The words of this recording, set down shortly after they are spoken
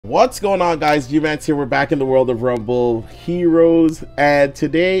What's going on, guys? G-Mans here. We're back in the world of Rumble Heroes, and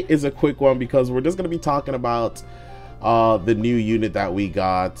today is a quick one because we're just going to be talking about the new unit that we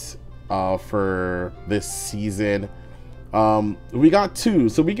got for this season. We got two,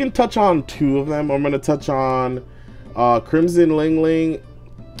 so we can touch on two of them. I'm going to touch on Crimson Ling,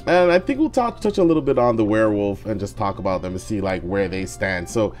 and I think we'll touch a little bit on the Werewolf and just talk about them and see like where they stand.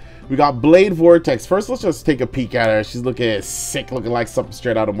 So we got Blade Vortex. First, let's just take a peek at her. She's looking sick, looking like something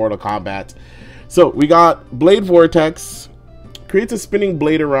straight out of Mortal Kombat. So we got Blade Vortex. Creates a spinning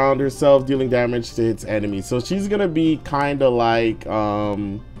blade around herself, dealing damage to its enemies. So she's gonna be kind of like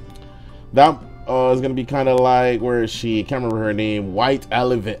that. Is gonna be kind of like, where is she? I can't remember her name. White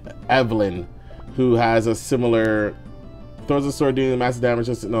Evelyn, who has a similar. Throws a sword dealing massive damage.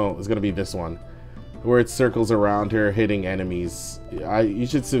 No, it's gonna be this one, where it circles around her, hitting enemies. You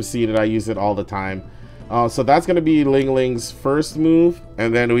should have seen it. I use it all the time. So that's gonna be Ling's first move,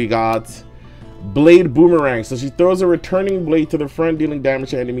 and then we got Blade Boomerang. So she throws a returning blade to the front, dealing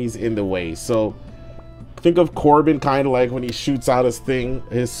damage to enemies in the way. So think of Corbin, kind of like when he shoots out his thing,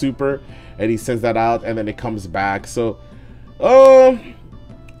 his super, and he sends that out, and then it comes back. So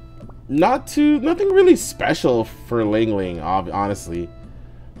nothing really special for Ling, honestly.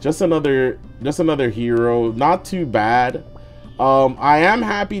 Just another hero. Not too bad. I am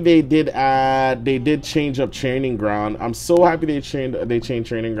happy they did change up training ground. I'm so happy they changed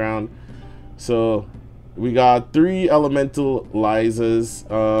training ground. So we got 3 elemental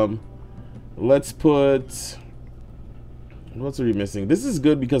Lizas. Let's put, what are we missing? This is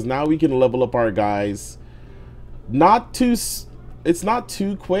good because now we can level up our guys. It's not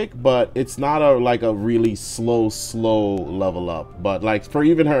too quick, but it's not like a really slow level up. But like for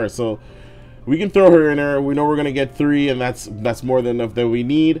even her, so we can throw her in there. We know we're gonna get 3, and that's more than enough that we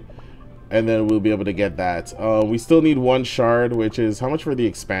need, and then we'll be able to get that. We still need 1 shard, which is how much for the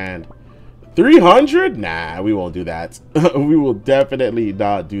expand? 300? Nah, we won't do that. We will definitely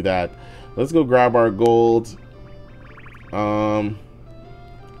not do that. Let's go grab our gold.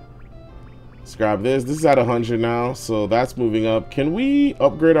 Let's grab this. This is at 100 now, so that's moving up. Can we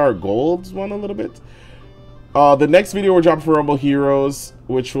upgrade our golds one a little bit? The next video we're dropping for Rumble Heroes,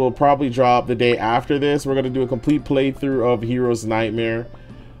 which will probably drop the day after this. We're gonna do a complete playthrough of Heroes Nightmare.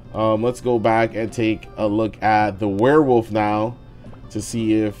 Let's go back and take a look at the Werewolf now to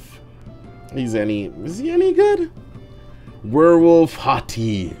see if is he any good? Warewolf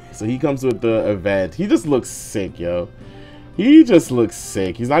Hati. So he comes with the event. He just looks sick, yo. He just looks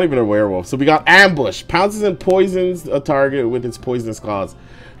sick. He's not even a werewolf. So we got Ambush. Pounces and poisons a target with its poisonous claws.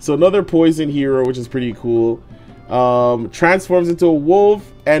 So another poison hero, which is pretty cool. Transforms into a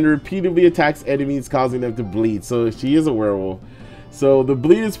wolf and repeatedly attacks enemies, causing them to bleed. So she is a werewolf. So the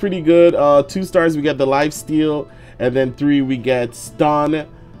bleed is pretty good. 2 stars, we get the life steal. And then 3, we get stun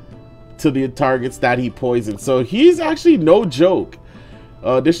to the targets that he poisoned. So he's actually no joke.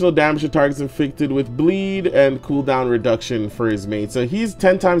 Additional damage to targets inflicted with bleed and cooldown reduction for his mate. So he's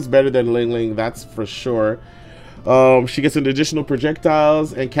 10 times better than Ling, that's for sure. She gets an additional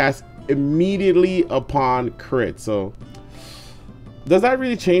projectiles and casts immediately upon crit. So does that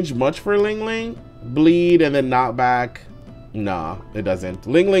really change much for Ling? Bleed and then knockback? Nah, it doesn't.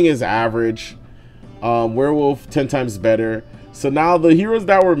 Ling is average. Werewolf 10 times better. So now the heroes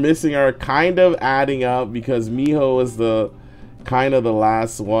that we're missing are kind of adding up because Miho is the kind of the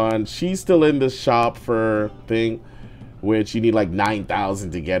last one. She's still in the shop for thing, which you need like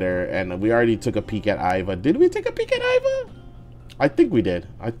 9,000 to get her, and we already took a peek at Iva. Did we take a peek at Iva? I think we did.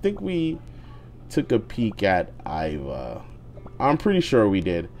 I think we took a peek at Iva. I'm pretty sure we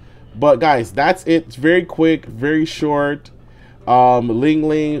did. But guys, that's it. It's very quick, very short.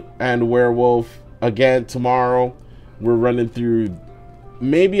 Ling and Werewolf again tomorrow. We're running through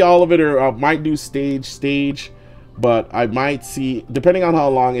maybe all of it, or I might do stage, but I might see, depending on how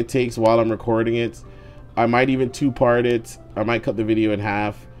long it takes while I'm recording it, I might even 2-part it. I might cut the video in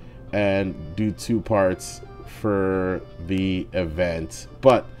half and do 2 parts for the event.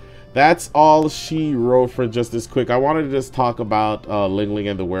 But that's all she wrote for just this quick. I wanted to just talk about Ling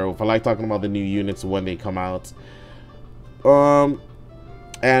and the Werewolf. I like talking about the new units when they come out.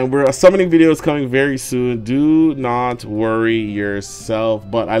 And we're summoning videos coming very soon. Do not worry yourself.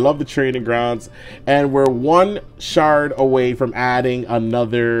 But I love the training grounds, and we're 1 shard away from adding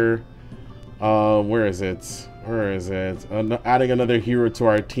another. Where is it? Adding another hero to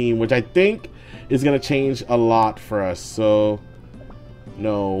our team, which I think is gonna change a lot for us. So,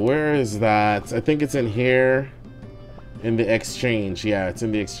 no, where is that? I think it's in here, in the exchange. Yeah, it's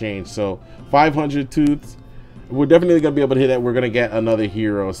in the exchange. So 500 tooths. We're definitely gonna be able to hit that. We're gonna get another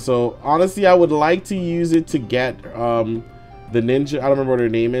hero. So honestly, I would like to use it to get the ninja. I don't remember what her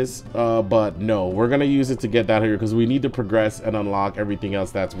name is, but no, we're gonna use it to get that here because we need to progress and unlock everything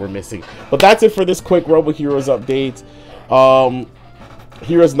else that we're missing. But that's it for this quick Robo Heroes update.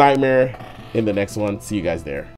 Heroes Nightmare in the next one. See you guys there.